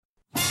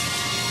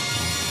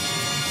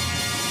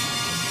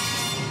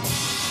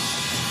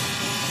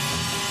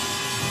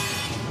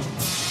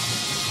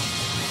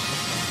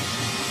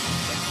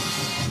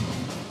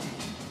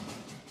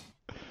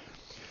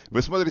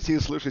Вы смотрите и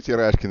слушаете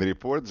Рашкин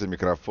Репорт, за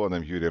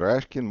микрофоном Юрий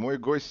Рашкин. Мой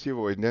гость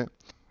сегодня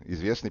 —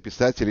 известный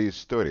писатель и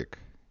историк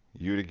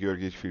Юрий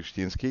Георгиевич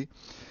Фельштинский.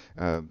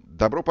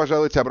 Добро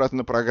пожаловать обратно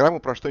на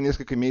программу. Прошло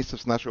несколько месяцев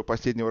с нашего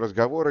последнего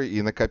разговора,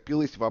 и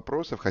накопилось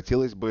вопросов.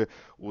 Хотелось бы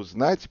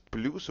узнать.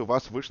 Плюс у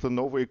вас вышла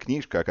новая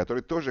книжка, о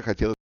которой тоже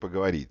хотелось бы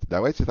поговорить.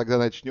 Давайте тогда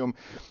начнем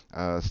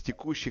с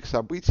текущих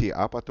событий,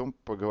 а потом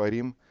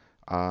поговорим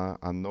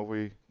о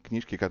новой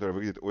книжке, которая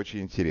выглядит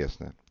очень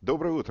интересно.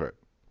 Доброе утро.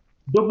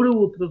 Доброе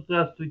утро,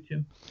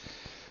 здравствуйте.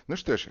 Ну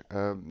что ж,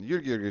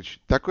 Юрий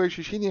Георгиевич, такое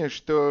ощущение,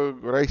 что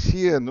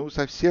Россия, ну,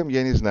 совсем,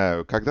 я не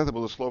знаю, когда-то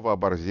было слово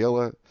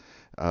 «оборзела»,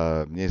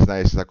 не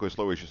знаю, если такое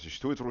слово еще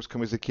существует в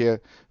русском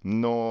языке,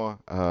 но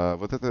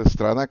вот эта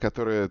страна,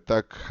 которая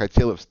так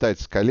хотела встать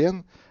с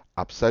колен,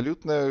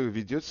 абсолютно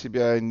ведет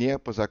себя не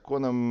по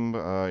законам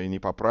и не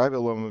по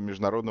правилам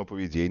международного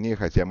поведения,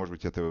 хотя, может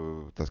быть,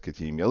 это, так сказать,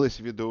 и имелось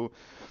в виду,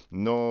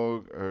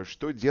 но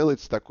что делать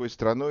с такой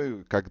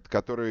страной,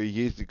 которая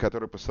ездит,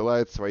 которая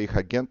посылает своих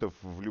агентов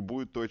в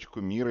любую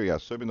точку мира, и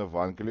особенно в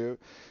Англию,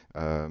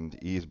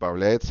 и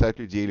избавляется от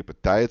людей или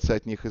пытается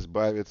от них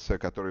избавиться,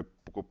 который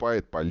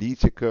покупает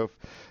политиков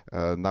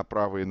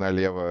направо и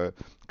налево,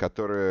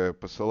 которая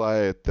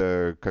посылает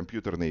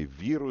компьютерные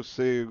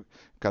вирусы,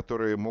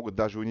 которые могут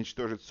даже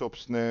уничтожить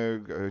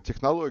собственную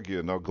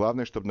технологию, но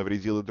главное, чтобы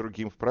навредило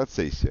другим в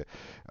процессе.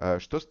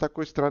 Что с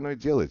такой страной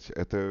делать?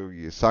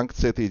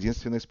 Санкции — это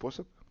единственный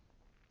способ?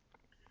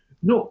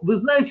 Ну, вы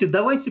знаете,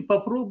 давайте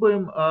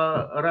попробуем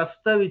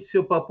расставить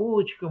все по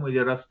полочкам или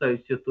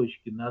расставить все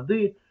точки над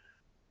 «и»,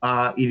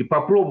 или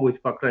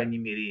попробовать, по крайней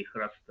мере, их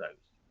расставить.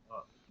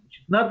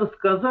 Значит, надо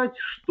сказать,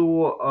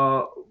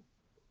 что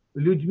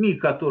людьми,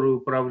 которые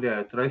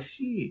управляют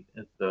Россией,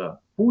 это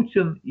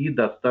Путин и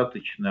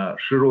достаточно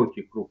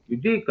широкий круг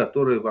людей,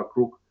 которые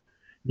вокруг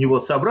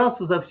него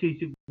собрался за все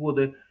эти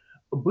годы,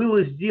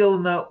 было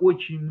сделано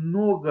очень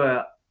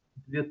много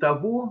для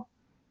того,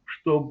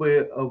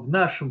 чтобы в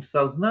нашем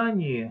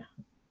сознании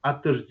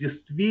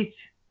отождествить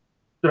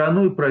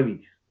страну и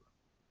правительство.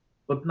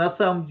 Вот на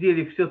самом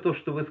деле все то,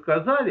 что вы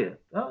сказали,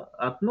 да,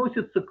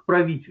 относится к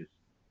правительству.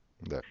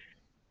 Да.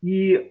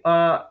 И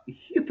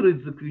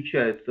хитрость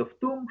заключается в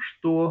том,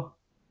 что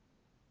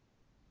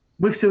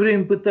мы все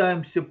время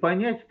пытаемся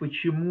понять,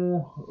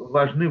 почему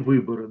важны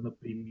выборы,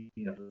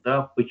 например,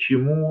 да,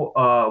 почему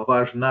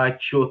важна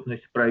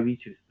отчетность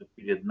правительства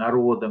перед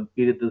народом,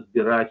 перед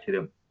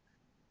избирателем.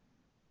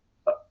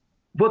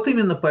 Вот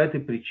именно по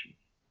этой причине.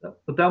 Да.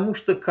 Потому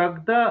что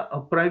когда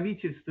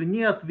правительство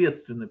не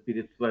ответственно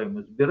перед своим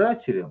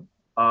избирателем,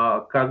 а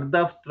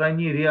когда в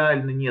стране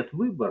реально нет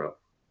выборов,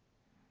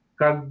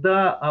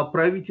 когда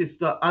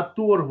правительство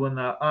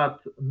оторвано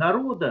от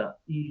народа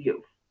и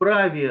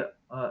вправе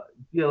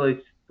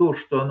делать то,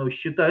 что оно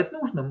считает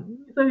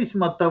нужным,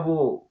 независимо от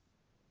того,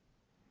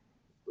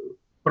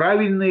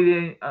 правильно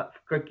ли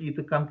в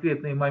какие-то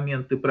конкретные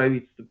моменты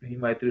правительство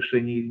принимает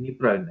решения или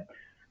неправильно,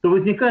 то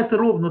возникает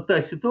ровно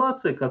та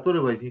ситуация,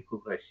 которая возникла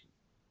в России.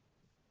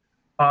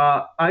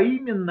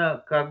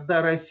 Именно,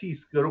 когда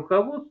российское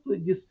руководство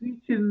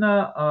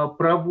действительно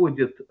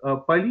проводит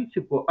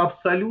политику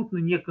абсолютно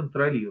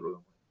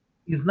неконтролируемую.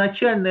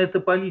 Изначально эта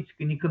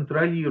политика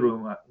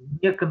неконтролируема,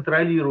 не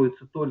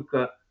контролируется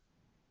только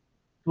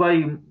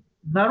своим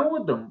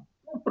народом,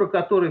 ну, про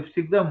который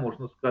всегда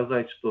можно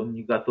сказать, что он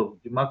не готов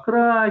к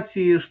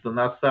демократии, что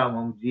на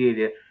самом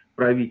деле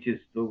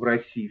правительство в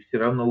России все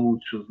равно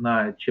лучше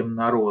знает, чем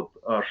народ,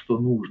 что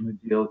нужно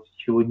делать,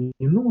 чего не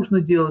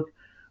нужно делать.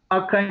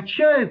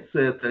 Окончается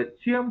это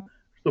тем,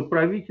 что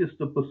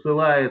правительство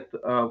посылает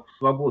в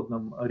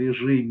свободном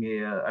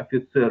режиме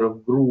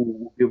офицеров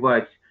ГРУ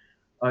убивать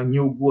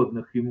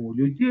неугодных ему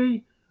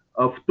людей,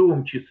 в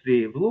том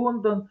числе и в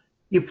Лондон,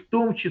 и в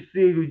том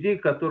числе и людей,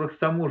 которых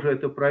само же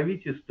это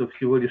правительство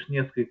всего лишь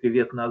несколько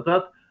лет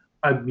назад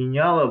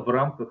обменяло в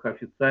рамках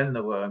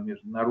официального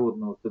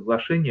международного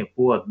соглашения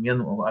по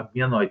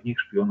обмену одних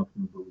шпионов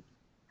на других.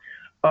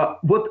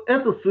 Вот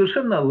это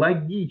совершенно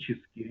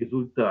логический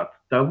результат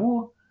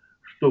того,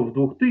 что в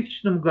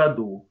 2000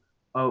 году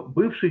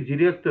бывший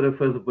директор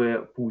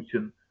ФСБ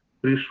Путин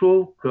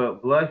пришел к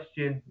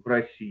власти в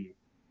России,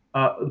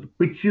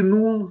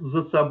 потянул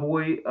за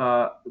собой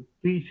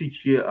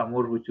тысячи, а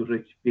может быть уже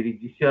теперь и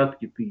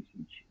десятки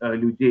тысяч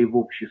людей в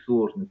общей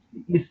сложности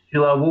из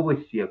силового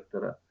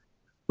сектора,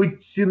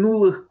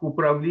 подтянул их к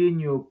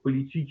управлению,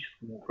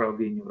 политическому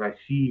управлению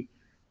России,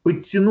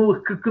 подтянул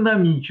их к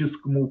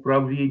экономическому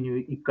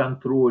управлению и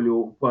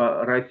контролю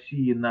по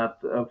России над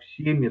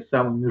всеми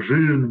самыми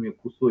жирными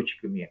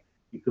кусочками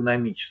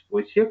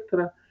экономического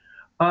сектора,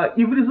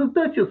 и в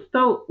результате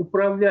стал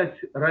управлять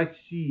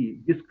Россией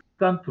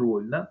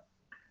бесконтрольно,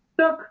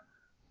 так,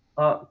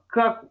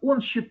 как он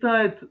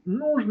считает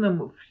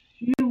нужным в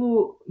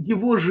силу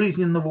его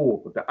жизненного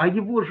опыта. А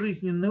его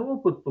жизненный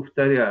опыт,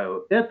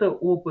 повторяю, это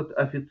опыт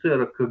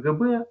офицера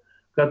КГБ,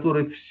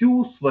 который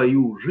всю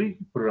свою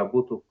жизнь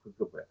проработал в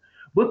КГБ.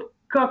 Вот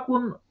как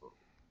он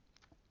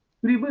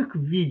привык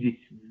видеть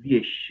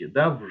вещи,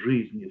 да, в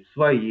жизни, в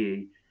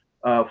своей,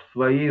 в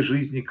своей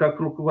жизни как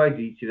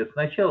руководителя.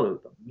 Сначала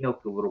там,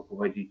 мелкого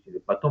руководителя,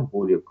 потом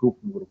более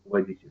крупного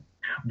руководителя.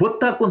 Вот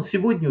так он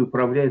сегодня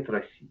управляет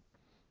Россией.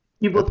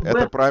 И вот в Это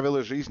этом...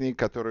 правила жизни,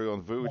 которые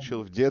он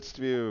выучил в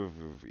детстве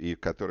и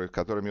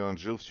которыми он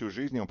жил всю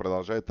жизнь, и он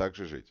продолжает так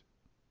же жить.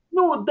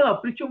 Ну да,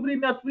 причем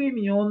время от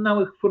времени он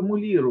нам их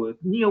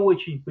формулирует, не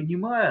очень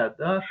понимая,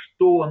 да,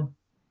 что он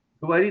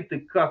говорит и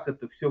как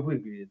это все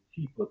выглядит.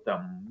 Типа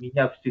там,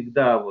 меня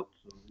всегда вот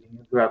в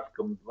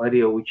Ленинградском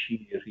дворе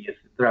учили,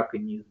 если драка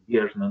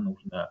неизбежна,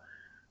 нужно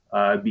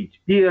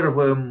бить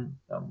первым,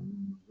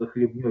 там,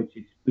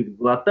 захлебнетесь, пыль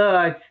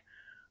глотать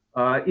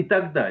и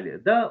так далее.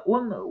 Да?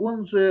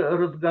 Он же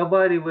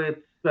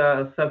разговаривает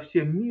со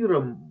всем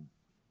миром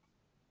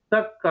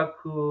так,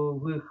 как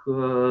в их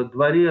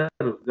дворе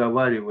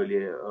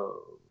разговаривали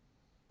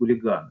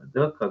хулиганы,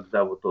 да,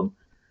 когда вот он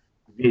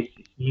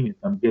вместе с ними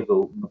там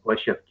бегал на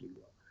площадке.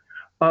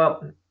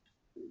 В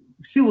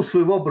силу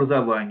своего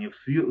образования,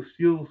 в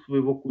силу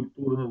своего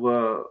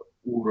культурного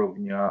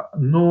уровня.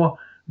 Но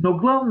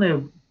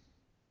главное,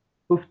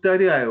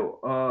 повторяю,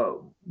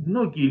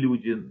 многие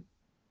люди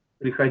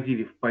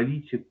приходили в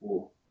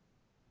политику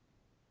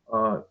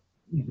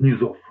из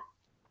низов.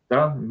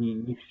 Да?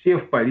 Не все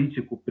в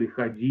политику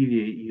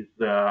приходили из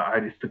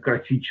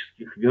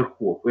аристократических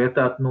верхов.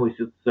 Это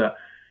относится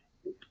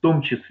в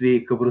том числе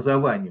и к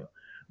образованию.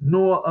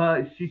 Но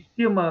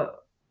система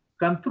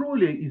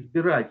контроля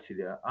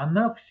избирателя,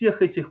 она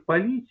всех этих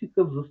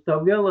политиков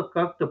заставляла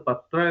как-то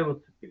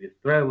подстраиваться,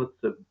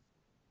 перестраиваться,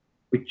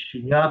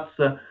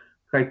 подчиняться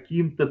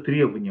каким-то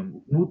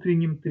требованиям,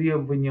 внутренним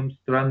требованиям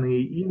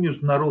страны и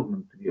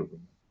международным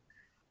требованиям.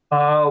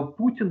 А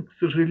Путин, к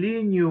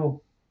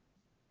сожалению,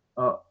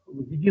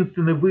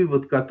 единственный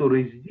вывод,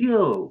 который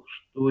сделал,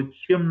 что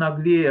чем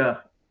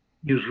наглее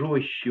и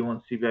жестче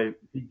он себя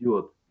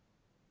ведет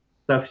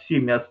со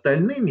всеми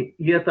остальными,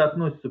 и это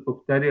относится,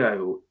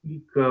 повторяю, и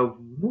к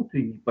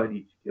внутренней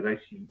политике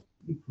России,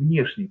 и к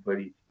внешней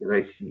политике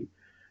России,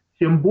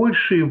 тем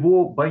больше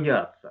его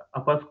боятся. А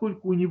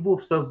поскольку у него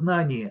в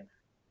сознании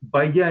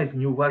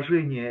боязнь и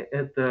уважение –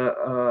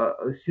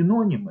 это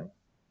синонимы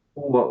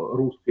по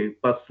русской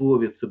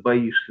пословице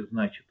 «боишься,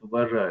 значит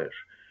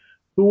уважаешь»,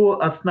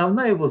 то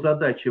основная его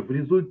задача в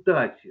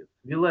результате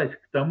свелась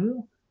к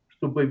тому,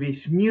 чтобы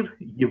весь мир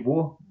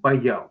его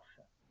боялся.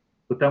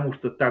 Потому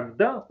что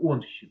тогда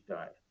он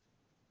считает,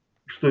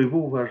 что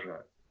его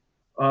уважают.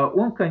 А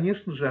он,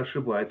 конечно же,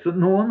 ошибается,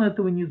 но он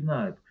этого не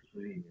знает, к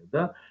сожалению.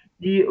 Да?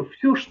 И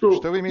все, Что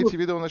что вы имеете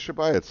в виду, он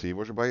ошибается,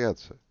 его же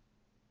боятся?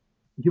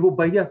 его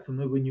боятся,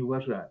 но его не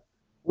уважают.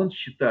 Он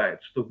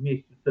считает, что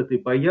вместе с этой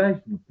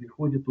боязнью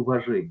приходит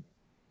уважение.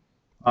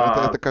 Но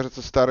А это,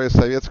 кажется, старое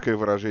советское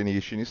выражение,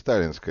 еще не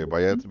сталинское.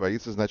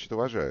 Боится, значит,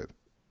 уважает.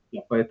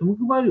 я поэтому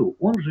говорю,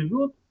 он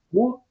живет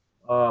по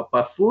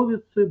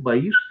пословице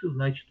 «боишься,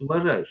 значит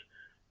уважаешь».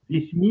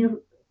 Весь мир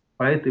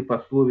по этой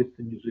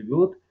пословице не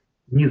живет,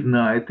 не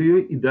знает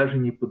ее и даже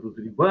не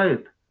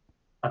подозревает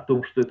о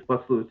том, что эта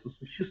пословица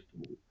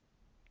существует.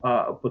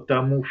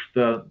 Потому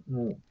что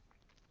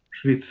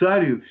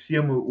Швейцарию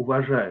все мы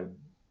уважаем.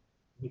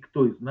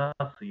 Никто из нас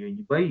ее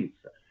не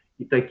боится.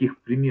 И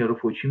таких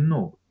примеров очень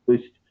много. То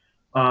есть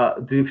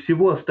для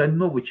всего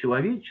остального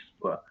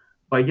человечества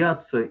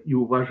бояться и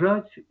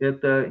уважать –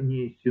 это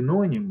не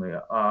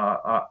синонимы,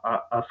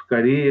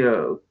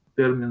 скорее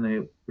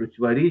термины,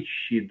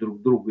 противоречащие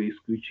друг друга,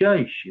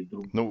 исключающие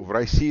друг Ну, в друга.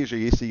 России же,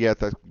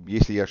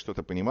 если я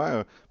что-то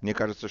понимаю, мне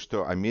кажется,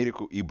 что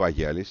Америку и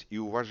боялись, и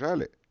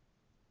уважали.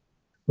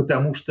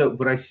 Потому что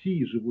в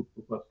России живут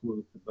по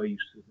пословице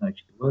 «боишься,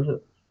 значит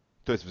уважаешь».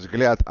 То есть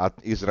взгляд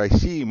из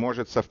России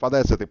может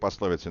совпадать с этой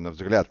пословицей, но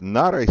взгляд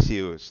на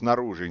Россию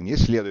снаружи не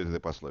следует этой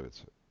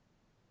пословице.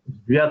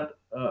 Взгляд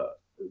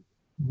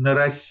на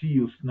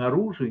Россию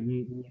снаружи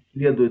не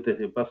следует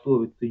этой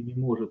пословице и не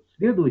может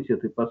следовать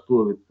этой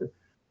пословице,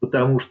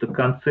 потому что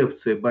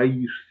концепция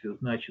 «боишься,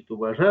 значит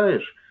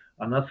уважаешь»,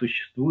 она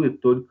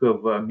существует только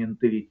в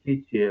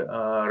менталитете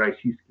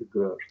российских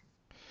граждан.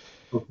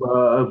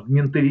 В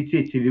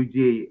менталитете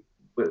людей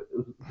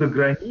за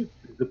границей,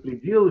 за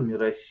пределами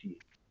России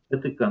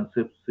этой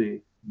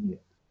концепции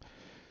нет.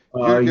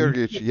 Юрий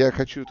Георгиевич, я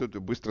хочу тут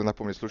быстро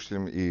напомнить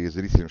слушателям и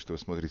зрителям, что вы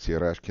смотрите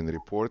Рашкин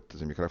Репорт.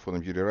 За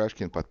микрофоном Юрий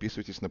Рашкин.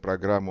 Подписывайтесь на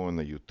программу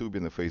на Ютубе,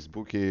 на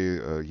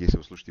Фейсбуке. Если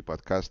вы слушаете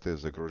подкасты,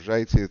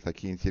 загружайте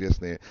такие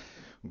интересные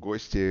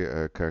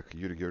гости, как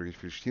Юрий Георгиевич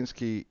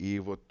Фельштинский. И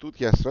вот тут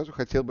я сразу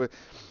хотел бы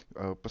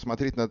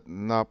посмотреть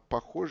на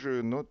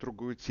похожую, но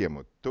другую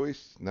тему. То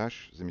есть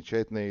наш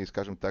замечательный,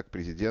 скажем так,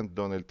 президент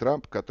Дональд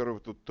Трамп,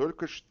 которого тут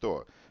только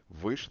что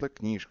вышла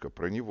книжка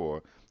про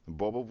него,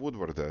 Боба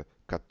Вудварда,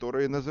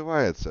 которая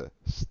называется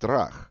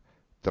 «Страх.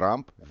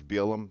 Трамп в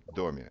Белом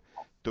доме».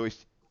 То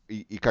есть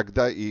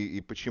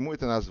и почему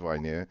это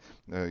название?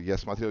 Я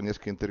смотрел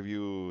несколько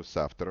интервью с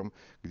автором,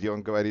 где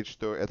он говорит,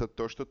 что это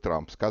то, что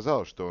Трамп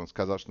сказал, что он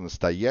сказал, что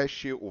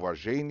настоящее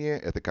уважение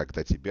 – это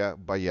когда тебя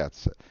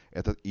боятся.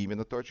 Это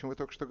именно то, о чем вы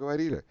только что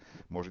говорили.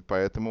 Может,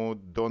 поэтому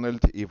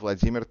Дональд и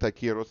Владимир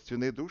такие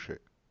родственные души?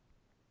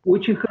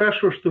 Очень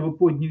хорошо, что вы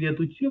подняли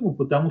эту тему,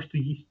 потому что,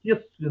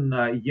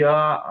 естественно,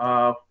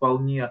 я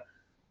вполне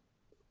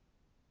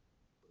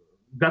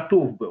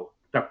готов был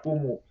к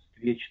такому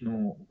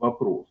встречному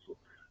вопросу.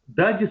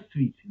 Да,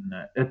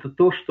 действительно, это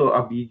то, что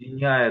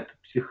объединяет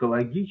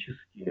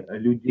психологически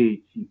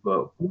людей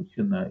типа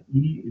Путина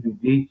и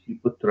людей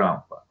типа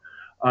Трампа.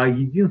 А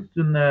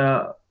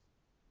единственное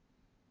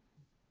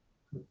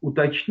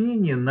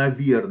уточнение,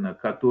 наверное,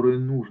 которое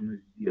нужно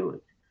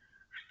сделать,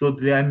 что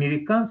для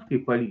американской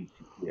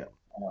политики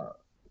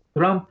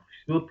Трамп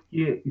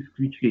все-таки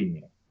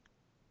исключение.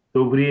 В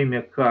то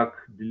время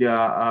как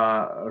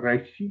для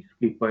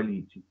российской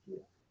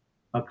политики,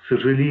 к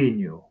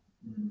сожалению,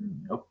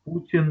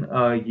 Путин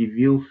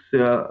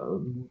явился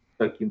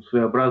таким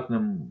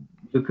своеобразным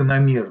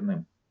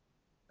закономерным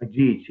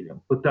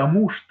деятелем,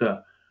 потому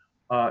что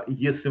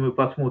если мы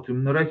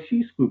посмотрим на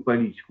российскую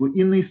политику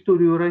и на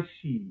историю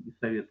России и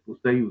Советского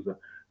Союза,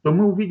 то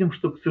мы увидим,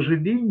 что, к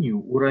сожалению,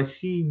 у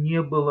России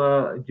не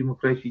было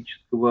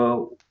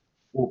демократического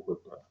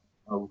опыта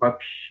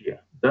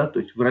вообще. Да? То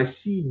есть в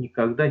России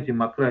никогда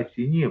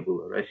демократии не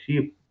было.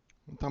 Россия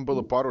Там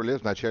было пару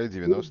лет в начале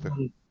 90-х.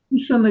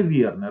 совершенно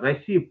верно.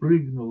 Россия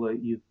прыгнула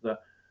из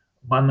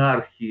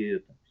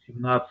монархии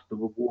 17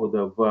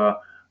 года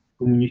в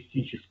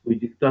коммунистическую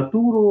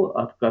диктатуру,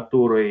 от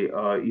которой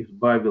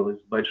избавилась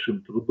с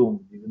большим трудом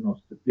в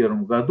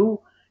 91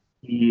 году.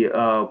 И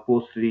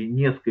после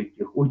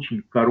нескольких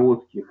очень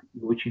коротких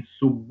и очень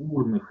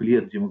сумбурных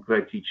лет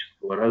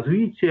демократического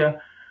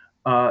развития,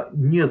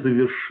 не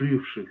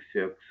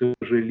завершившихся, к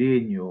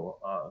сожалению,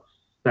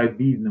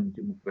 стабильным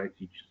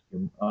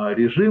демократическим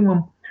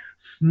режимом,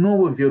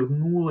 снова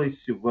вернулась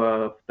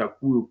в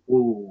такую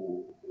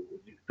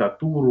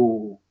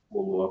полудиктатуру,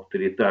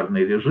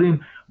 полуавторитарный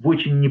режим, в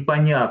очень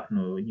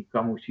непонятную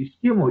никому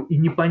систему, и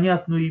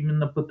непонятную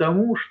именно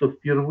потому, что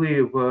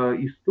впервые в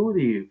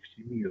истории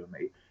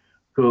всемирной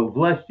к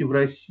власти в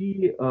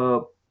России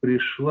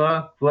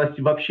пришла, к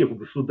власти вообще в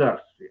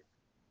государстве,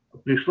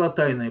 пришла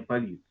тайная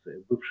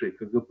полиция, бывшая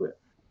КГБ.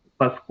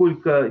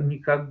 Поскольку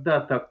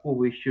никогда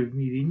такого еще в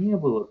мире не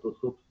было, то,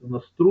 собственно,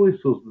 строй,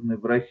 созданный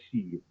в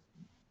России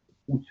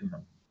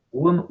Путиным,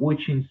 он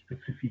очень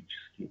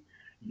специфический.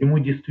 Ему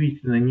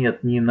действительно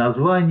нет ни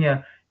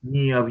названия,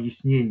 ни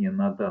объяснения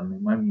на данный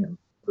момент.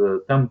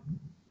 Там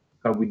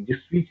как бы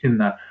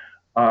действительно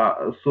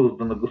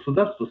создано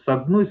государство, с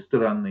одной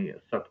стороны,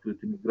 с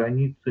открытыми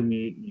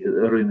границами и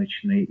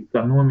рыночной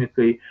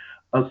экономикой,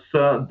 а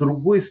с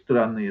другой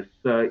стороны,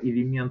 с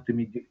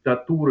элементами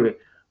диктатуры,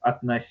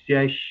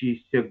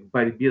 относящиеся к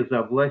борьбе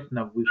за власть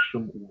на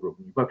высшем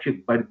уровне, вообще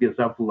к борьбе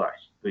за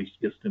власть. То есть,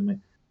 если мы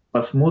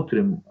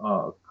посмотрим,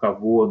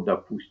 кого,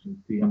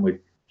 допустим, Кремль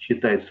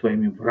считает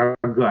своими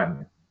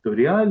врагами, то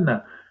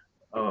реально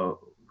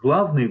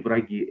главные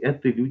враги –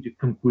 это люди,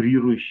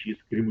 конкурирующие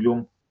с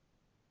Кремлем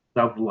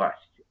за власть.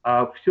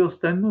 А все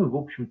остальное, в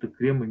общем-то,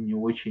 Кремль не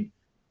очень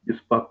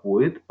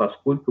беспокоит,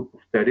 поскольку,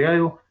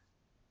 повторяю,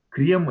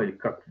 Кремль,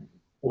 как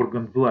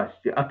орган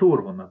власти,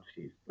 оторван от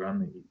всей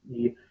страны.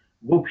 И,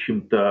 в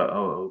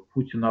общем-то,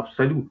 Путину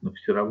абсолютно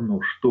все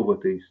равно, что в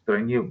этой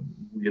стране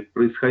будет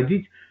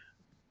происходить,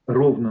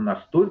 ровно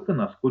настолько,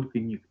 насколько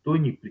никто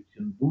не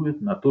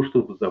претендует на то,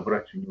 чтобы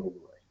забрать у него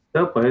власть.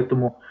 Да,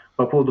 поэтому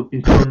по поводу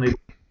пенсионной,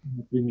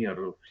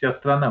 например, вся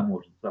страна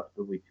может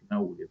завтра выйти на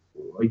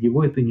улицу, а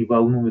его это не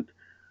волнует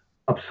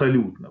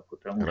абсолютно,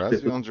 потому что Разве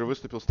это... он же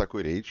выступил с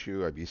такой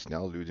речью,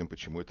 объяснял людям,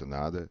 почему это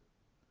надо?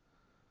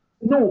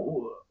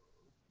 Ну,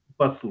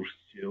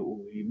 послушайте,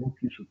 ему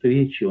пишут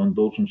речи, он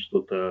должен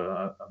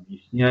что-то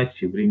объяснять,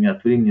 и время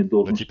от времени Но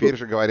должен теперь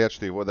что-то... же говорят,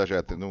 что его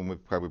даже, ну, мы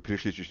как бы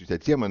пришли чуть-чуть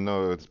от темы,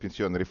 но с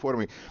пенсионной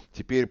реформой,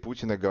 теперь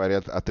Путина,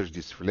 говорят,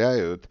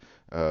 отождествляют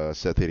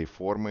с этой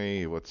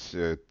реформой. И вот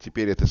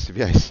теперь эта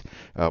связь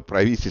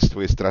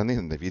правительства и страны,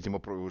 видимо,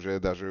 уже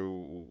даже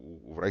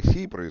в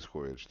России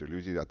происходит, что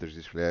люди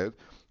отождествляют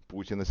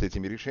Путина с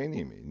этими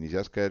решениями.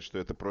 Нельзя сказать, что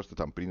это просто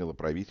там приняло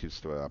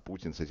правительство, а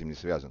Путин с этим не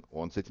связан.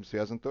 Он с этим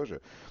связан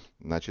тоже.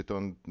 Значит,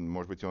 он,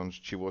 может быть, он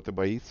чего-то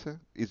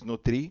боится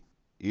изнутри?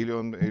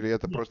 Или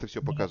это Нет, просто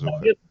все показуха?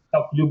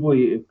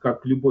 наверное,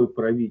 как любой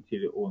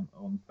правитель, он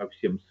ко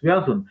всем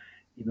связан,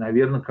 и,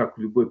 наверное, как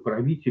любой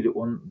правитель,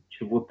 он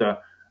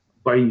чего-то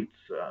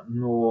боится.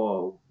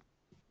 Но,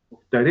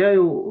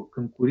 повторяю,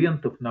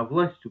 конкурентов на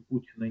власть у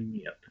Путина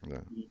нет.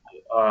 Да. И,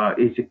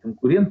 этих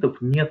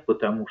конкурентов нет,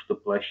 потому что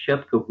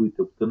площадка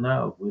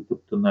вытоптана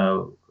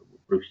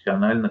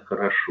профессионально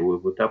хорошо, и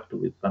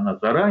вытаптывается она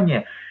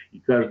заранее, и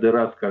каждый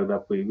раз, когда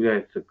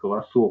появляется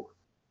колосок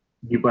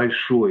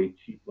небольшой,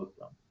 типа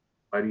там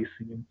Бориса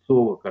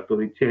Немцова,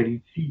 который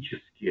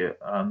теоретически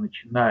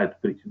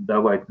начинает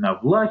претендовать на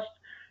власть,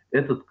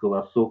 этот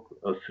колосок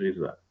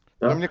срезает.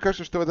 Но Да? мне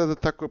кажется, что вот этот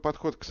такой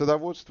подход к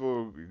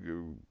садоводству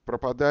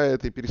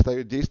пропадает и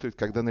перестает действовать,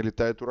 когда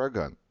налетает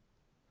ураган.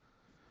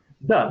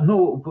 Да,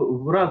 но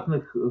в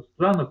разных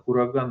странах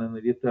ураганы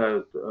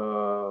налетают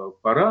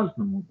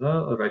по-разному.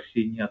 Да?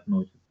 Россия не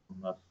относится у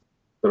нас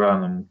к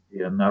странам,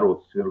 где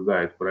народ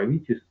свергает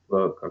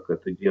правительство, как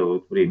это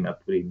делают время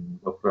от времени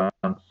во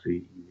Франции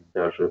и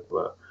даже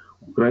в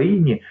в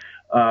Украине,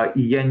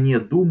 и я не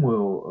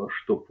думаю,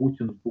 что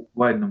Путин в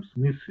буквальном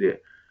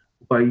смысле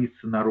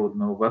боится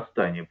народного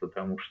восстания,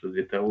 потому что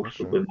для того, Хорошо.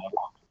 чтобы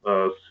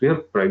народ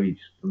сверх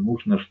правительства,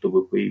 нужно,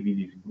 чтобы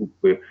появились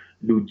группы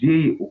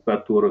людей, у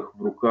которых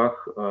в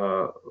руках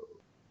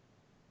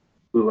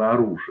было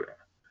оружие.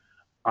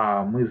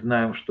 А мы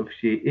знаем, что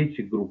все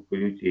эти группы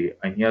людей,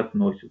 они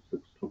относятся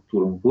к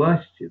структурам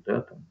власти,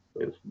 да, там,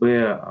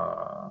 ФСБ,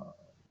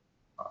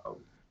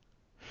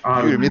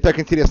 Юрий, мне армии. так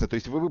интересно, то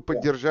есть вы бы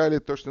поддержали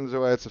то, что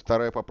называется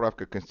вторая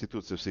поправка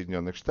Конституции в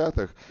Соединенных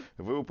Штатах,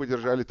 вы бы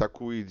поддержали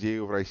такую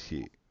идею в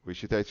России? Вы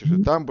считаете,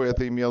 что там бы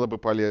это имело бы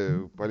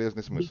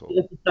полезный смысл?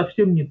 Это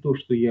совсем не то,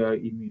 что я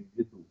имею в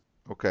виду.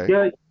 Окей.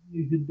 Я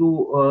имею в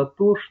виду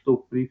то, что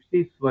при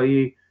всей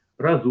своей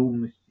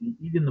разумности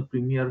или,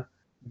 например,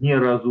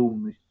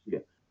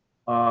 неразумности,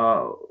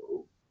 а,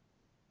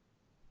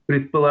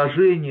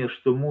 предположение,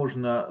 что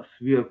можно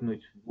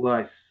свергнуть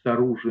власть с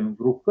оружием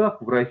в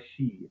руках в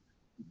России,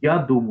 я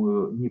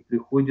думаю, не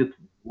приходит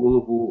в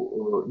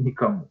голову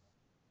никому.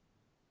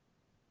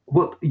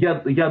 Вот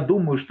я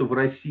думаю, что в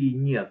России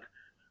нет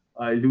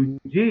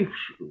людей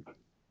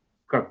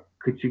как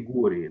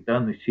категории, да,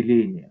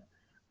 населения,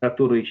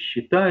 которые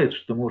считают,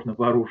 что можно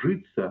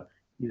вооружиться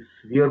и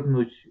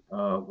свергнуть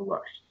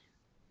власть.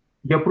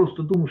 Я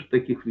просто думаю, что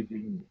таких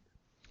людей нет.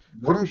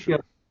 Может быть,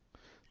 Хорошо.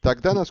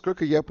 Тогда,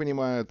 насколько я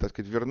понимаю, так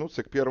сказать,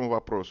 вернуться к первому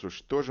вопросу,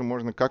 что же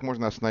можно, как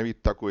можно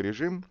остановить такой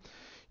режим?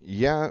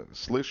 Я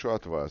слышу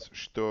от вас,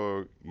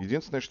 что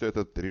единственное, что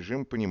этот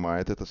режим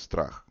понимает, это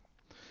страх,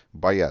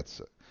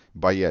 бояться,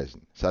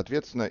 боязнь.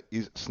 Соответственно,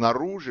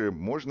 снаружи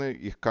можно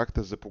их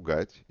как-то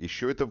запугать,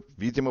 еще это,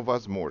 видимо,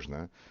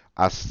 возможно,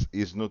 а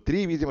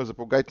изнутри, видимо,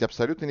 запугать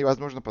абсолютно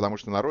невозможно, потому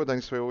что народа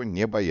они своего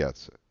не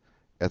боятся.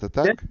 Это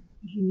это так?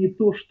 не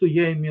то, что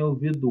я имел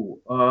в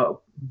виду.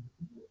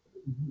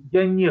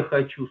 Я не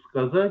хочу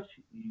сказать,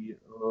 и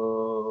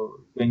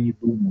я не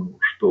думаю,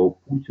 что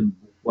Путин в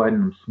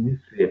буквальном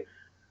смысле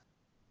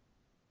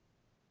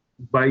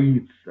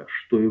боится,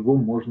 что его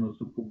можно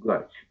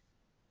запугать.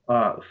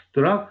 А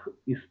страх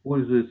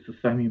используется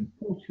самим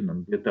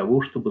Путиным для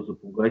того, чтобы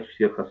запугать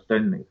всех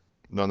остальных.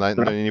 Но на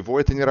Страх, него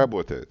это не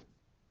работает.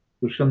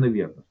 совершенно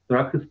верно.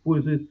 Страх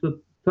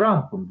используется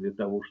Трампом для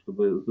того,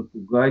 чтобы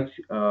запугать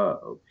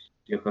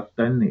всех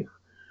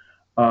остальных.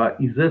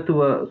 Из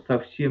этого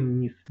совсем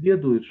не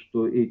следует,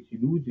 что эти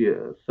люди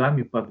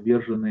сами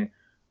подвержены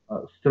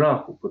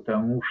страху,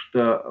 потому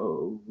что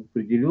в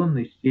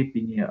определенной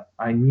степени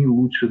они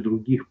лучше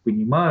других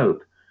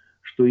понимают,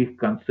 что их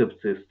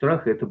концепция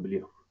страха – это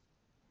блеф.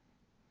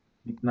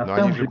 Ведь на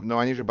самом деле Но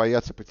они же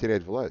боятся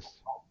потерять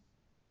власть.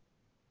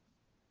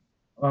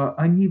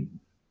 они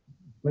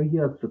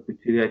боятся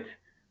потерять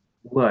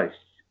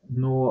власть,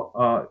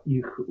 но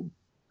их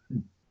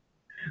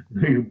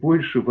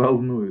больше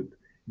волнует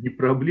не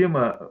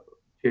проблема,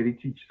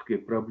 теоретическая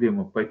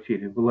проблема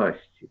потери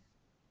власти,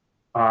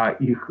 а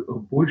их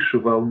больше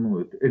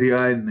волнует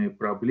реальная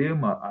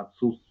проблема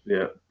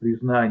отсутствия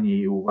признания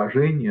и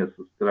уважения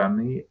со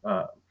стороны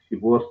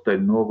всего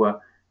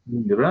остального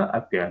мира,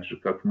 опять же,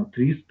 как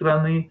внутри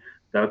страны,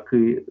 так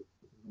и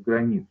за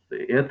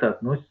границей. Это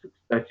относится,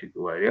 кстати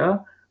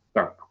говоря,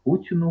 как к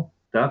Путину,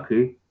 так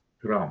и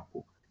к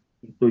Трампу.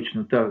 И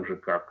точно так же,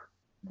 как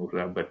мы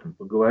уже об этом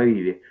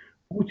поговорили,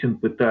 Путин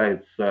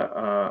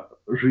пытается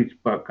жить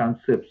по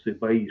концепции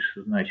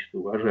 «боишься, значит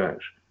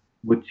уважаешь».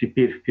 Вот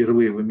теперь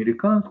впервые в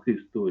американской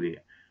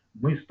истории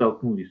мы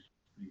столкнулись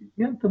с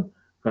президентом,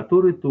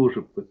 который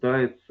тоже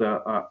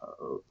пытается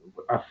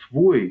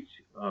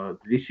освоить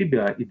для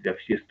себя и для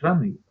всей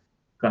страны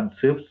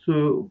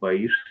концепцию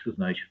 «боишься,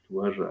 значит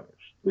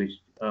уважаешь». То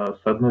есть,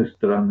 с одной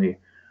стороны,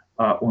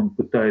 он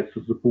пытается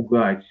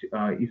запугать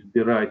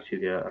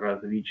избирателя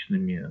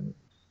различными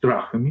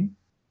страхами,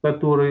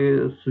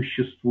 которые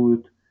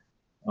существуют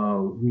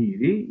в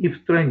мире и в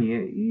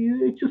стране. И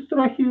эти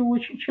страхи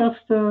очень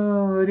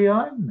часто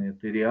реальны.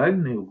 Это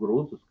реальные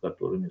угрозы, с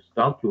которыми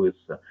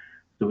сталкивается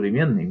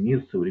современный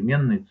мир,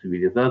 современная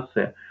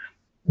цивилизация.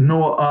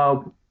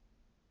 Но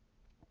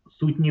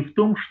суть не в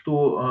том,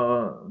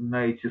 что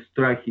на эти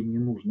страхи не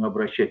нужно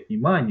обращать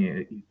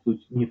внимание, и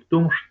суть не в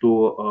том,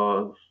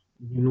 что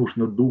не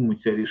нужно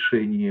думать о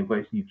решении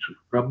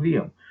возникших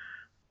проблем.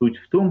 Суть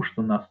в том,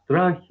 что на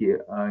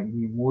страхе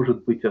не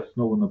может быть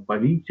основана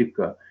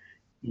политика,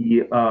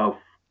 и в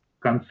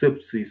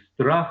концепции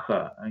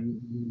страха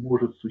не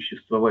может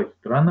существовать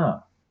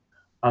страна.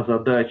 А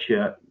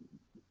задача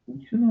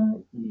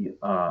Путина и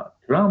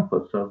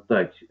Трампа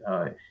создать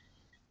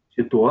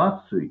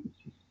ситуацию и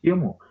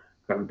систему,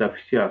 когда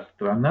вся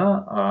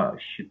страна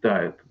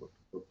считает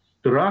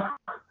страх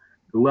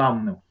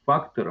главным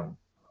фактором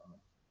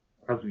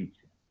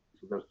развития,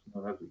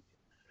 государственного развития.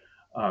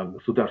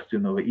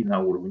 Государственного и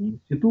на уровне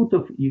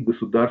институтов, и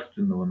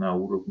государственного на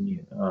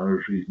уровне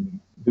жизни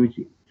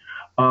людей.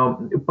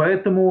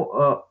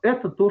 Поэтому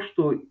это то,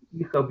 что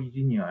их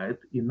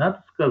объединяет. И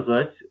надо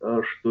сказать,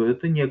 что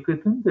это некая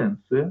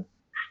тенденция,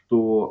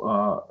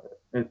 что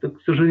это,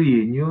 к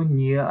сожалению,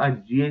 не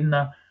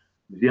отдельно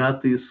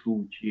взятые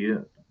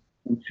случаи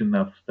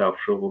Путина,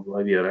 вставшего во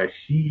главе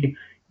России,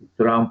 и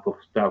Трампа,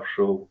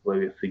 вставшего во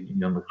главе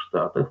Соединенных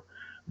Штатов,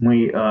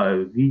 мы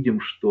видим,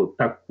 что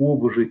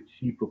такого же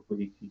типа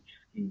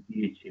политические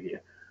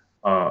деятели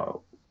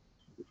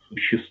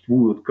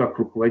существуют как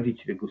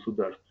руководители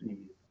государств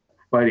и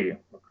в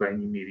паре, по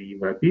крайней мере,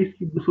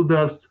 европейских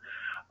государств.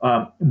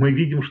 Мы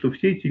видим, что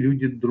все эти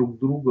люди друг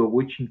друга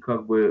очень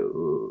как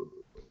бы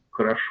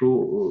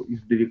хорошо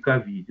издалека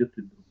видят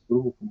и друг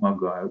другу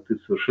помогают. И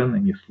совершенно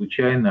не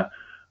случайно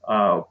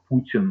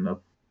Путин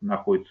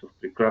находится в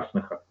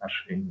прекрасных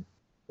отношениях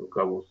с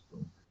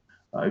руководством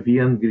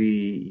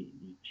Венгрии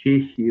и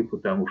Чехии,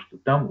 потому что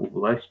там у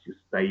власти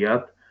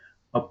стоят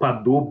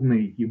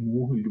подобные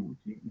ему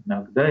люди.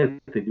 Иногда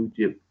это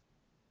люди,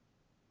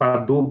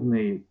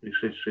 подобные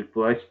пришедшие к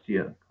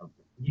власти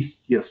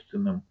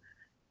естественным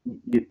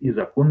и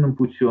законным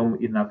путем.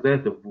 Иногда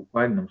это в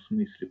буквальном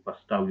смысле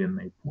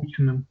поставленные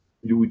Путиным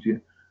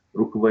люди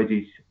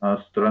руководить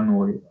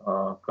страной,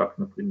 как,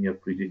 например,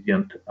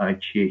 президент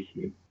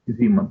Чехии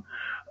Зиман.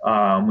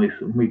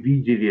 Мы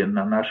видели,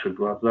 на наших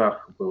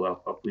глазах была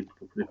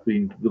попытка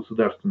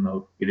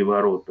государственного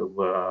переворота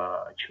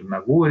в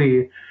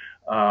Черногории.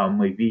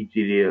 Мы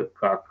видели,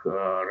 как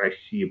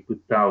Россия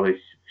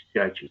пыталась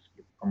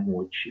всячески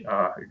помочь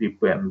Ле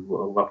Пен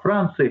во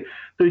Франции.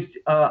 То есть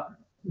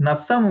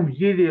на самом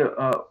деле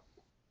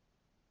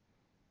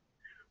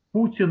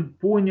Путин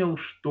понял,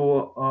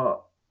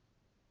 что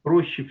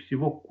проще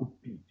всего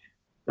купить.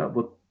 Да,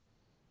 вот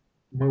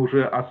мы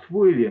уже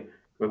освоили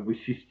как бы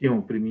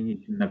систему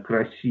применительно к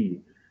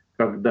России,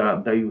 когда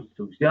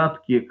даются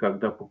взятки,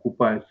 когда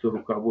покупается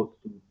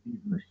руководство в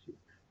бизнесе.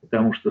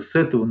 Потому что с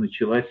этого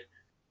началась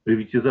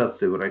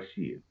приватизация в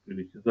России.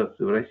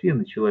 Приватизация в России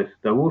началась с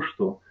того,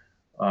 что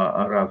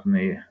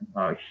разные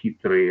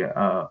хитрые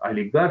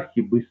олигархи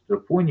быстро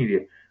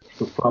поняли,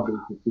 что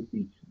фабрику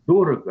купить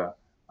дорого,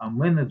 а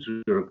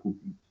менеджера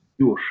купить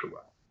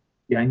дешево.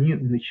 И они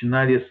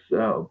начинали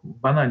с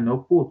банального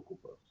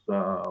подкупа,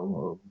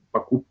 с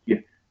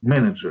покупки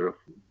менеджеров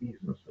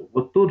бизнеса.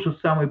 Вот тот же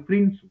самый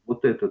принцип,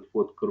 вот этот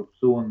вот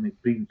коррупционный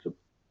принцип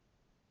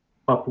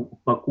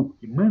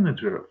покупки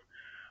менеджеров,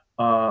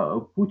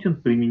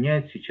 Путин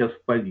применяет сейчас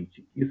в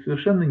политике. И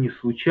совершенно не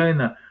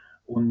случайно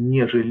он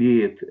не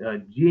жалеет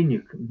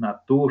денег на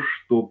то,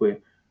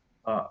 чтобы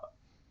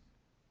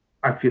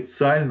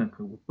официально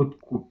как бы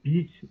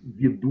подкупить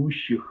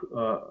ведущих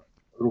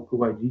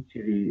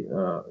руководителей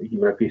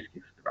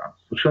европейских стран.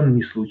 Совершенно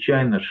не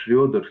случайно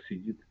Шредер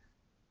сидит,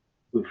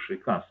 бывший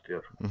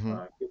канцлер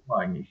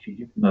Германии,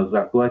 сидит на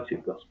зарплате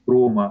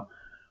Газпрома.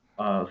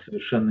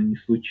 Совершенно не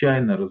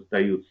случайно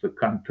раздаются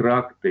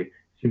контракты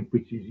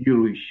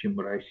симпатизирующим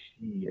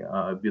России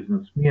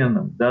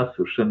бизнесменам. Да,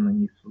 совершенно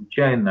не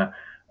случайно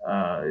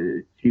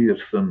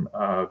Тиллерсон,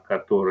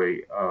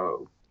 который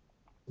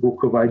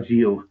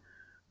руководил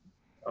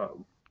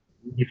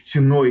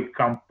нефтяной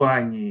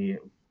компанией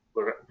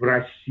в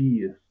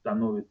России,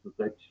 становится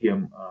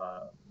затем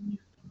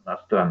министром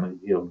иностранных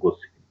дел,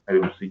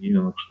 госсекретарем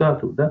Соединенных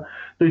Штатов. Да?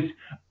 То есть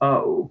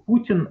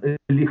Путин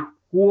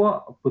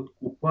легко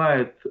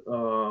подкупает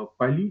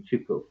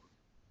политиков,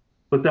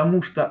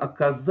 потому что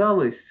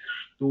оказалось,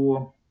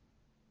 что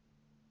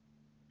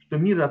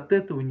мир от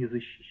этого не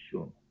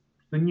защищен,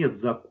 что нет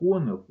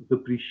законов,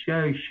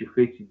 запрещающих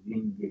эти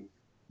деньги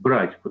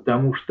брать,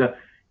 потому что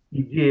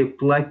идея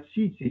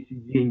платить эти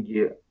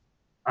деньги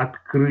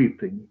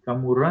открыто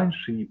никому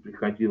раньше не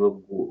приходила в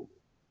голову.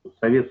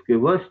 Советская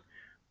власть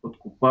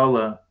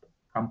подкупала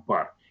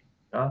компартии,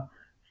 да?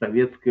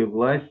 Советская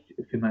власть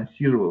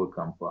финансировала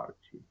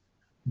компартии,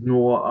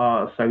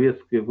 но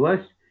советская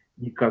власть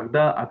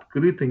никогда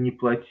открыто не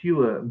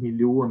платила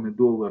миллионы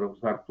долларов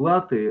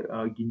зарплаты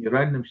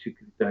генеральным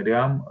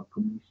секретарям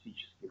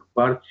коммунистических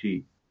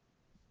партий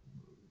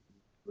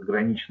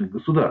заграничных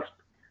государств.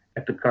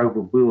 Это как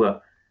бы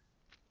было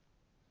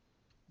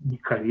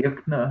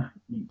некорректно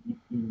и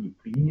не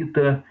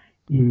принято,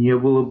 и не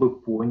было бы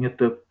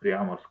понято,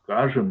 прямо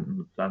скажем,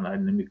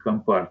 национальными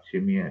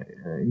компартиями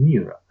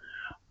мира.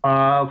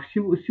 А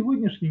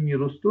сегодняшний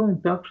мир устроен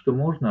так, что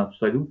можно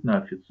абсолютно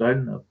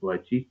официально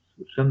платить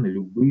совершенно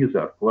любые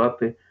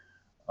зарплаты,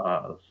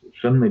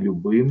 совершенно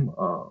любым.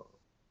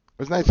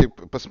 Вы знаете,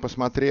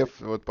 посмотрев,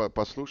 вот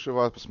послушав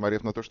вас,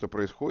 посмотрев на то, что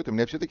происходит, у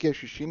меня все-таки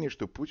ощущение,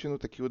 что Путину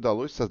таки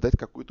удалось создать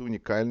какую-то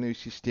уникальную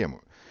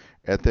систему.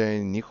 Это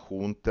не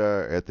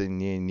хунта, это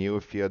не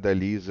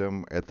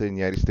неофеодализм, это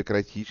не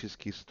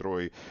аристократический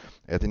строй,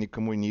 это не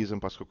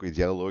коммунизм, поскольку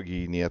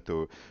идеологии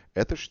нету.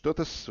 Это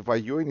что-то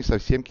свое, не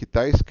совсем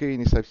китайское,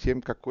 не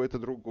совсем какое-то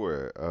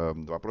другое.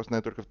 Вопрос,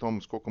 наверное, только в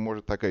том, сколько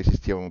может такая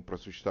система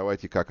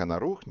просуществовать и как она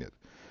рухнет.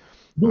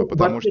 Ну,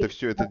 Потому что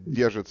все это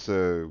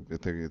держится,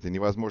 это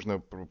невозможно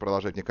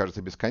продолжать, мне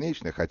кажется,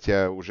 бесконечно,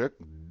 хотя уже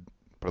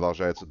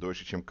продолжается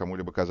дольше, чем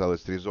кому-либо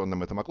казалось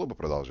резонным это могло бы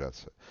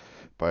продолжаться.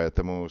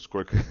 Поэтому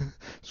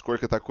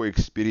сколько такой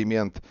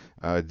эксперимент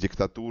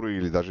диктатуры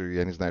или даже,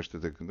 я не знаю, что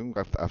это,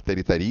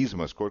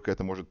 авторитаризма, сколько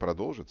это может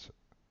продолжиться?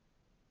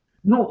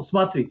 Ну,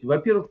 смотрите,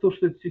 во-первых, то,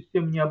 что эта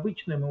система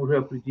необычная, мы уже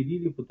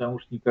определили, потому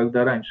что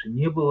никогда раньше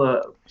не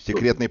было.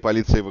 Секретной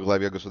полиции во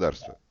главе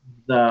государства.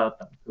 Да,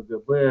 там,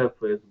 КГБ,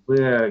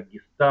 ФСБ,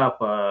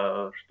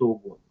 Гестапо, что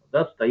угодно,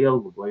 да, стоял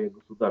во главе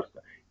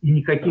государства. И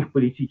никаких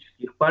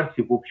политических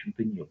партий, в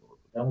общем-то, не было.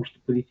 Потому что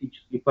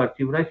политические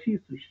партии в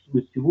России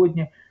существуют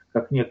сегодня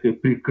как некое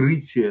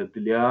прикрытие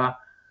для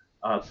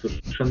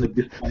совершенно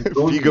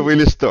бесконтрольной, Фиговый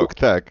листок,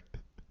 так.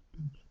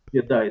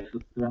 да, и со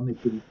стороны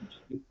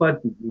политических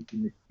партий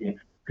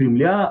деятельности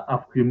Кремля, а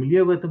в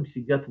Кремле в этом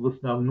сидят в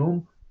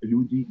основном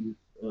люди из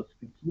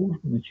спецслужб,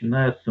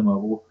 начиная с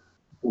самого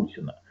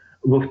Путина.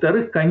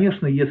 Во-вторых,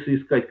 конечно, если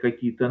искать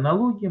какие-то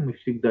аналогии, мы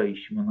всегда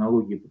ищем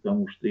аналогии,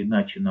 потому что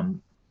иначе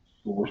нам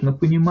сложно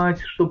понимать,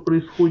 что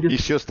происходит.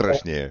 Еще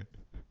страшнее.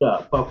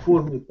 Да, по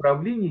форме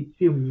правления,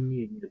 тем не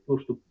менее, то,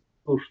 что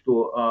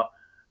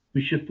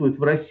существует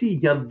в России,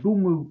 я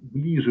думаю,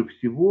 ближе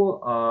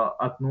всего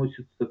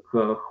относится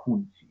к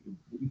хунте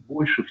и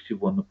больше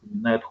всего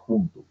напоминает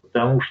хунту,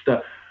 потому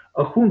что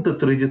хунта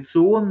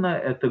традиционно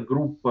это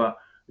группа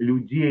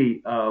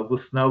людей в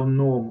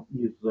основном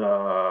из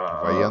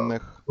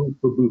Военных.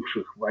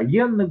 бывших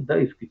военных, да,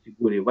 из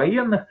категории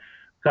военных,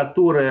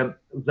 которая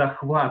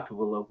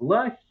захватывала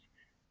власть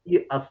и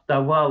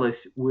оставалась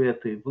у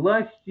этой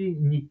власти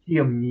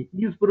никем не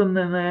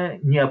избранное,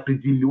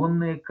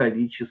 неопределенное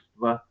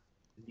количество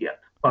лет.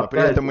 Но при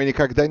Пока этом это... мы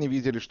никогда не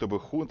видели, чтобы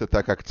хунта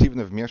так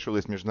активно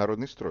вмешивалась в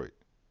международный строй.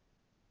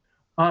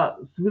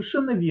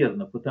 Совершенно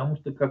верно, потому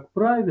что, как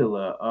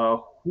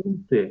правило,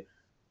 хунты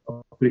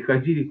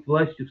приходили к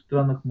власти в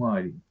странах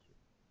маленьких,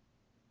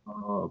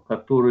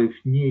 которые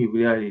не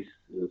являлись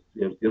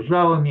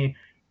сверхдержавами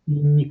и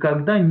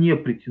никогда не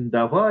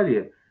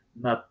претендовали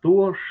на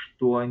то,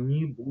 что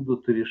они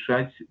будут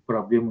решать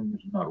проблемы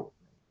международные.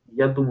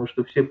 Я думаю,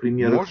 что все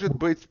примеры...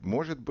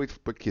 Может быть в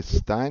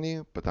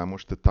Пакистане, потому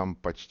что там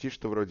почти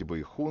что вроде бы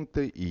и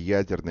хунты, и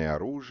ядерное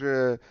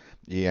оружие,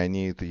 и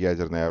они это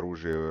ядерное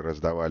оружие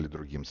раздавали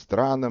другим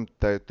странам.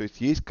 То есть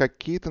есть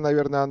какие-то,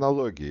 наверное,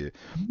 аналогии.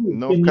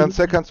 Но в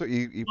конце концов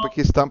и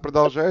Пакистан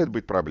продолжает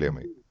быть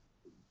проблемой.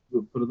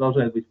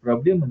 Продолжает быть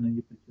проблемой, но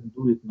не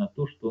претендует на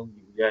то, что он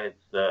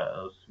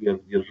является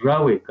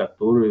сверхдержавой,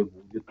 которая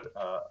будет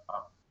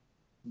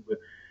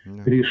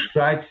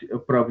решать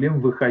проблемы,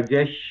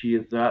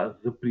 выходящие за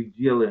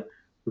пределы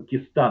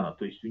Пакистана.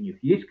 То есть у них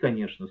есть,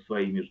 конечно,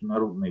 свои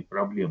международные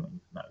проблемы, не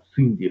знаю, с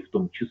Индией в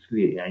том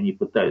числе, и они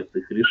пытаются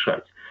их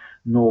решать.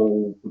 Но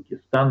у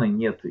Пакистана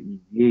нет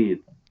идеи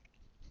там,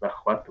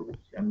 захватывать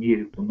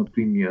Америку,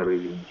 например,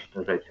 или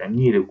уничтожать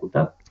Америку,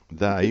 да?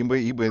 Да, им бы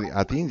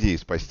от Индии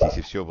спастись,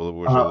 и все было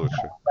бы уже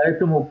лучше.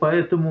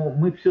 Поэтому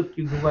мы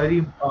все-таки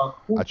говорим о О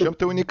хунтах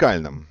чем-то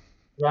уникальном.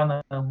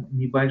 странам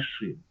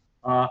небольшим.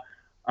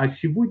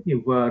 Сегодня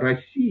в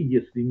России,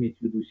 если иметь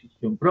в виду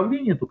систему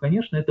правления, то,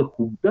 конечно, это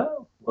хунта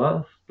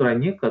в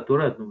стране,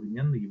 которая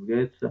одновременно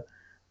является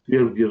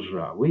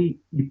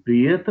сверхдержавой, и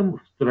при этом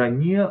в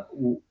стране,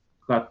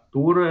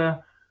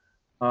 которая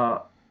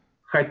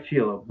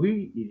хотела бы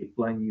или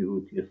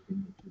планирует, если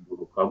иметь в виду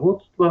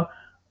руководство,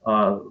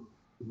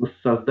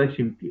 воссоздать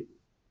империю.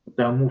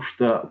 Потому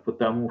что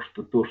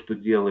то, что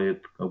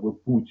делает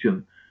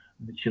Путин,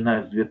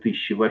 начиная с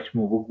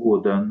 2008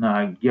 года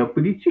на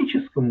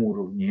геополитическом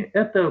уровне,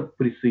 это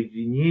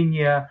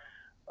присоединение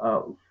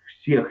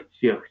всех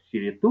тех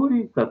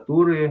территорий,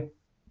 которые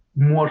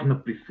можно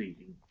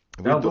присоединить.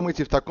 Вы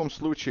думаете, в таком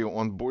случае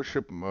он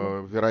больше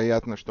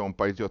вероятно, что он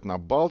пойдет на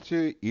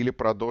Балтию или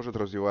продолжит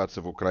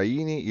развиваться в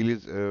Украине, или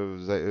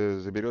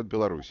заберет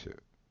Белоруссию?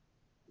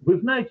 Вы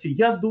знаете,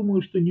 я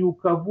думаю, что ни у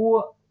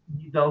кого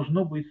не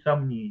должно быть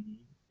сомнений.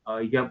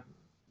 Я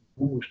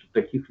думаю, что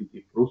таких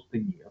людей просто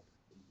нет,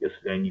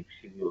 если они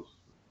всерьез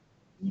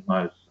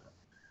занимаются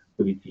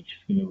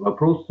политическими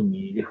вопросами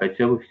или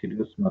хотя бы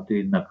всерьез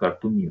смотреть на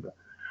карту мира.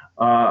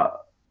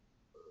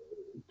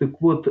 Так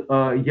вот,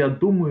 я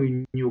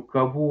думаю, ни у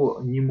кого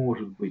не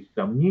может быть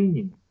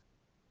сомнений,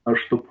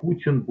 что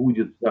Путин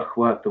будет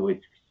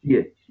захватывать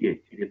все те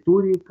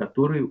территории,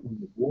 которые у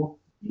него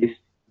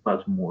есть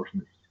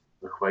возможность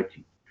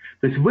захватить.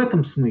 То есть в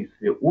этом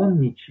смысле он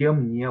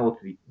ничем не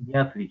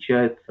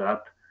отличается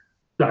от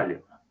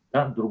Сталина.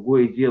 Да?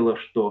 Другое дело,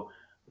 что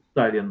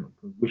Сталин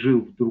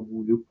жил в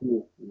другую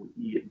эпоху,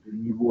 и для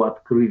него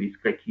открылись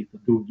какие-то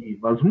другие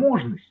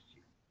возможности,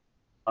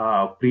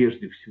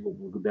 прежде всего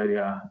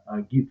благодаря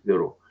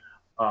Гитлеру.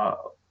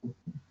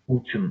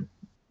 Путин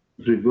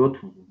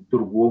живет в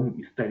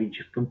другом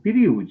историческом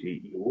периоде,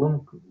 и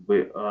он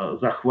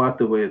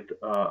захватывает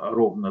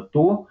ровно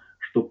то,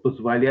 что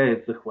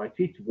позволяет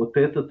захватить вот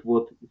этот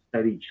вот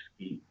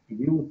исторический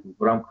период,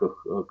 в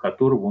рамках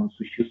которого он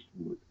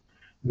существует.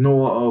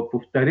 Но,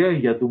 повторяю,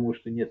 я думаю,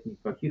 что нет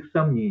никаких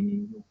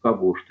сомнений ни у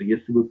кого, что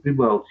если бы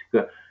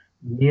Прибалтика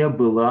не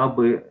была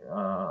бы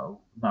в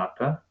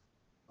НАТО,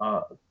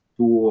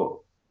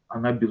 то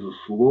она,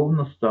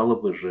 безусловно, стала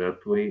бы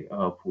жертвой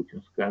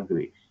путинской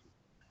агрессии.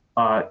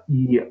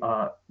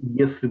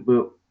 Если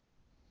бы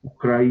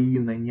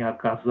Украина не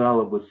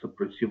оказала бы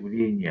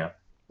сопротивления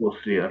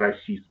после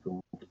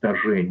российского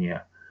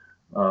вторжения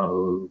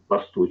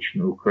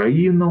Восточную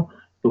Украину,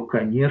 то,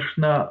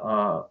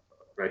 конечно,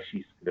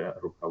 российское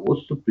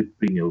руководство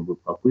предприняло бы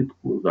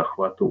попытку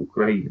захвата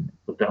Украины.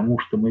 Потому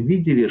что мы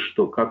видели,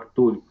 что как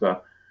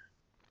только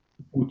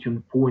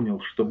Путин понял,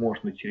 что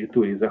можно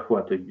территории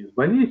захватывать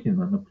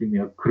безболезненно,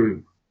 например,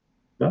 Крым,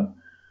 да,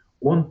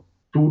 он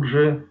тут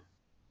же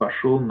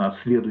пошел на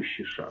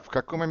следующий шаг. В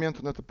какой момент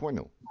он это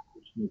понял?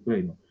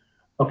 Украину.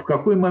 А в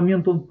какой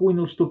момент он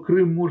понял, что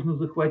Крым можно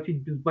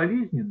захватить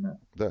безболезненно?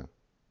 Да.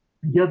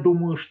 Я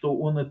думаю, что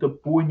он это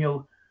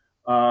понял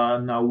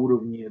на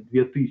уровне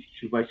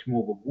 2008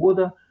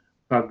 года,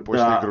 когда...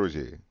 После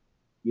Грузии.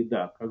 И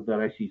да, когда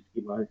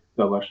российские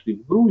войска вошли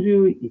в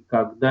Грузию, и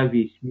когда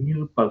весь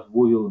мир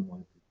позволил ему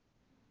это.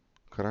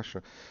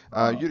 Хорошо.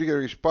 Юрий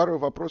Георгиевич, пару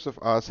вопросов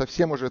о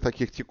совсем уже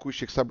таких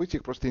текущих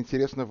событиях. Просто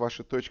интересна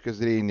ваша точка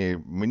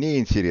зрения. Мне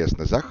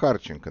интересно,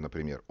 Захарченко,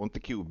 например, он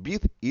таки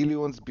убит или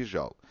он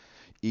сбежал?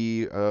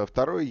 И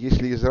второе,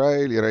 если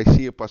Израиль и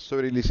Россия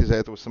поссорились из-за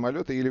этого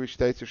самолета, или вы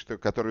считаете, что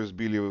который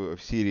сбили в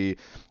Сирии,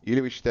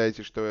 или вы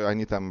считаете, что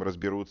они там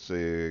разберутся,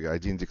 и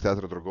один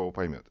диктатор другого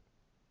поймет?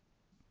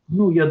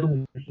 Ну, я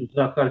думаю, что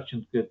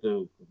Захарченко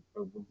это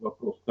как бы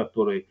вопрос,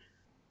 который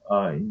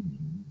не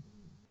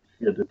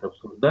следует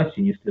обсуждать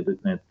и не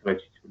следует на это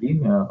тратить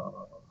время.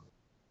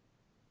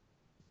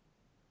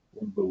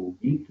 Он был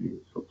убит,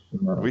 и,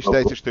 собственно... Вы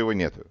считаете, что его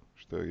нету,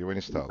 что его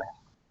не стало?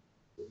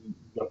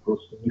 Я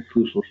просто не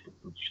слышал, что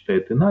кто-то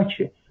считает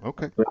иначе.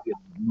 Okay.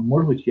 Но,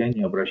 может быть, я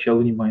не обращал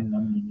внимания на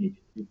мнение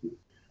этих людей.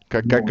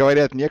 Как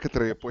говорят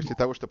некоторые, после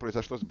того, что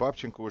произошло с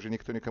Бабченко, уже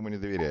никто никому не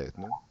доверяет.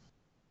 Ну?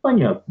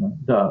 Понятно,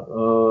 да.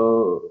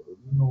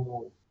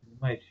 Ну,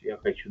 понимаете, я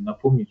хочу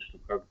напомнить, что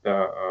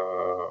когда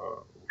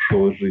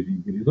ушел из жизни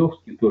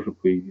Березовский, тоже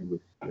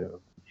появилась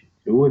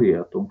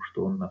теория о том,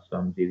 что он на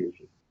самом деле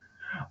жив.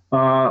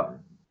 К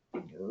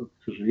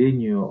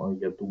сожалению,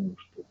 я думаю,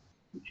 что...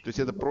 То есть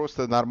это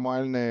просто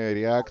нормальная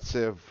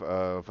реакция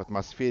в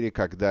атмосфере,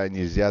 когда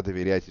нельзя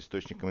доверять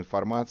источникам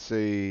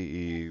информации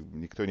и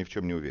никто ни в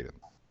чем не уверен.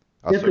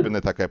 Особенно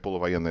это, такая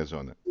полувоенная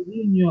зона. К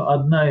сожалению,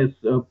 одна из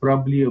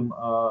проблем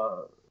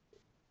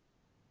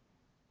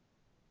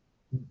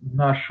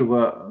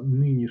нашего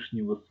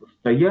нынешнего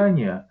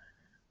состояния,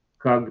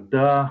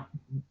 когда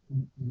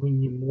мы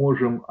не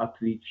можем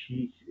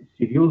отличить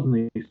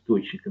серьезный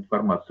источник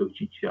информации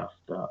очень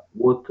часто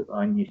от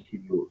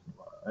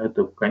несерьезного.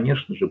 Это,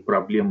 конечно же,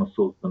 проблема,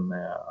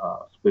 созданная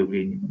с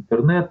появлением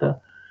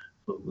интернета,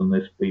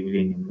 созданная с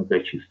появлением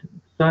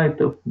многочисленных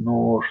сайтов.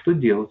 Но что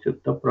делать? Это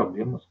та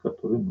проблема, с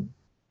которой мы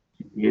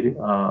теперь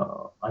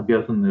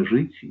обязаны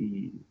жить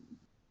и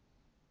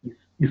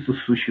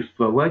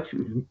сосуществовать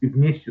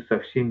вместе со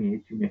всеми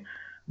этими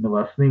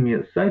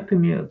новостными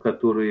сайтами,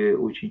 которые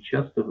очень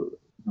часто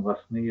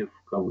новостные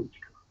в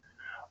кавычках.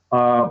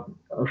 А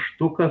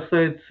что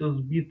касается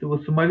сбитого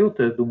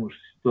самолета, я думаю,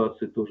 что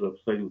ситуация тоже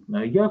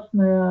абсолютно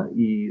ясная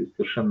и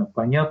совершенно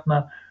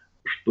понятно,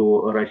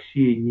 что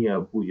Россия не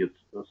будет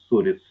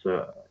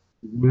ссориться,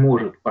 не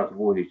может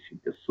позволить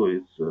себе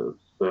ссориться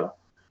с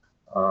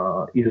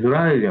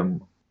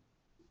Израилем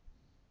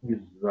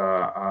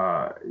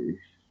из-за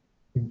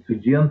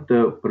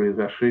инцидента,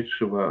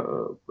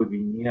 произошедшего по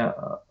вине,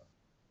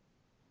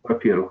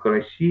 во-первых,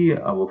 России,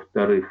 а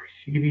во-вторых,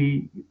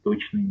 Сирии и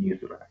точно не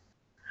Израиль.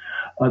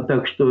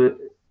 Так что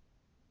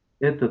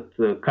этот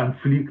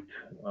конфликт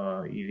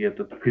или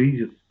этот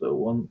кризис,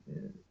 он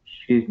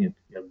исчезнет,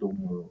 я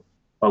думаю,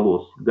 с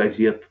полос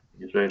газет в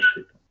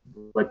ближайшие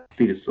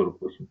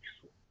 24-48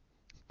 часов.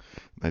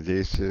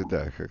 Надеюсь,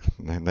 да.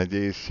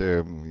 Надеюсь,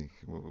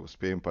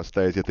 успеем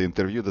поставить это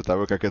интервью до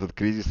того, как этот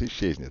кризис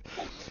исчезнет.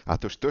 А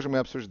то что же мы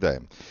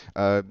обсуждаем?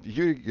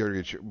 Юрий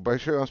Георгиевич,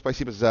 большое вам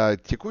спасибо за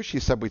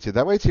текущие события.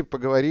 Давайте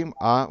поговорим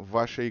о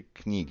вашей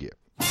книге.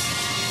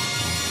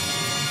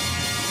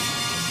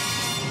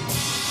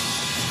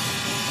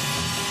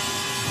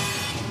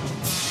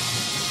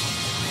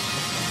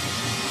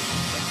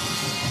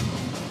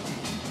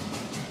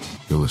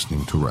 You're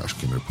listening to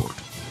Rashkin Report.